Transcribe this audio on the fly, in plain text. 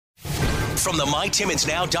from the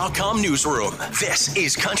MyTimminsNow.com newsroom, this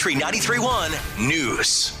is Country 93.1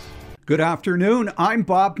 News. Good afternoon, I'm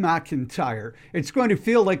Bob McIntyre. It's going to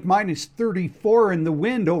feel like minus 34 in the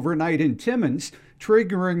wind overnight in Timmins,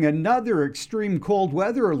 triggering another extreme cold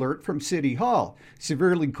weather alert from City Hall.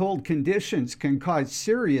 Severely cold conditions can cause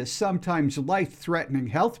serious, sometimes life-threatening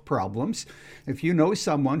health problems. If you know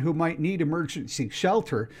someone who might need emergency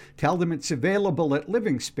shelter, tell them it's available at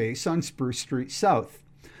Living Space on Spruce Street South.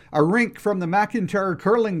 A rink from the McIntyre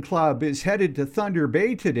Curling Club is headed to Thunder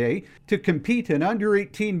Bay today to compete in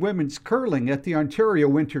under-18 women's curling at the Ontario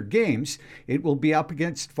Winter Games. It will be up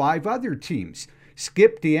against 5 other teams.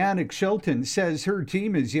 Skip Deanna Shilton says her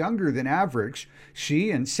team is younger than average.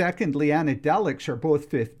 She and second Leanna Delich are both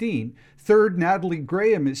 15. Third, Natalie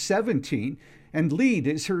Graham is 17. And lead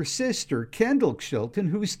is her sister, Kendall Shilton,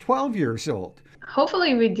 who's 12 years old.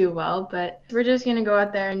 Hopefully we do well, but we're just going to go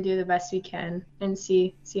out there and do the best we can and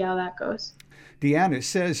see how that goes. Deanna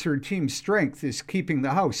says her team's strength is keeping the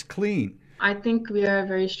house clean. I think we are a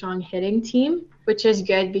very strong hitting team, which is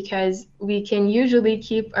good because we can usually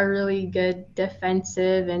keep a really good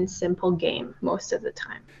defensive and simple game most of the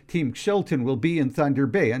time. Team Shilton will be in Thunder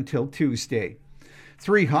Bay until Tuesday.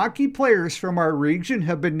 3 hockey players from our region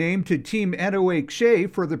have been named to Team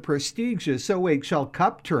NOHA for the prestigious OHL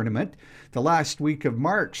Cup tournament the last week of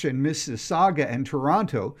March in Mississauga and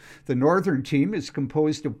Toronto. The northern team is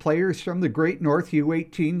composed of players from the Great North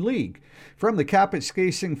U18 League. From the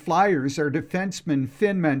Kapuskasing Flyers are defenseman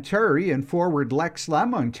Finn Mantari and forward Lex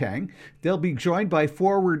Lamontagne. They'll be joined by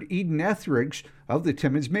forward Eden Etheridge of the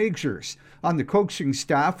Timmins Majors. On the coaching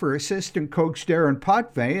staff are assistant coach Darren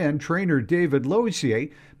Potvin and trainer David Lozier,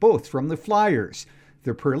 both from the Flyers.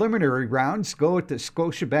 The preliminary rounds go at the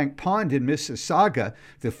Scotiabank Pond in Mississauga.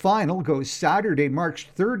 The final goes Saturday, March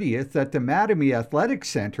 30th at the Mattamy Athletic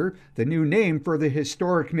Centre, the new name for the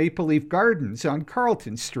historic Maple Leaf Gardens on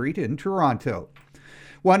Carleton Street in Toronto.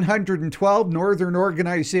 112 northern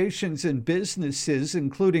organizations and businesses,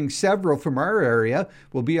 including several from our area,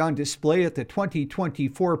 will be on display at the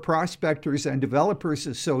 2024 Prospectors and Developers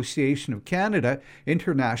Association of Canada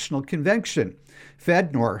International Convention.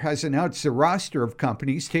 FedNor has announced a roster of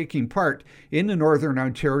companies taking part in the Northern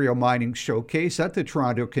Ontario Mining Showcase at the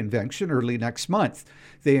Toronto Convention early next month.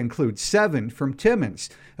 They include 7 from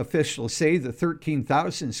Timmins. Officials say the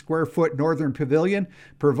 13,000 square foot Northern Pavilion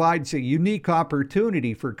provides a unique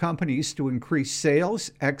opportunity for companies to increase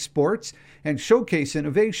sales, exports, and showcase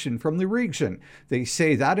innovation from the region. They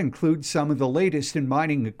say that includes some of the latest in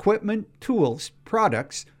mining equipment, tools,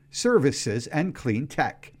 products, services, and clean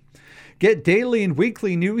tech. Get daily and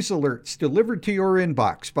weekly news alerts delivered to your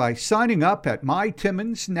inbox by signing up at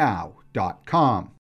mytimminsnow.com.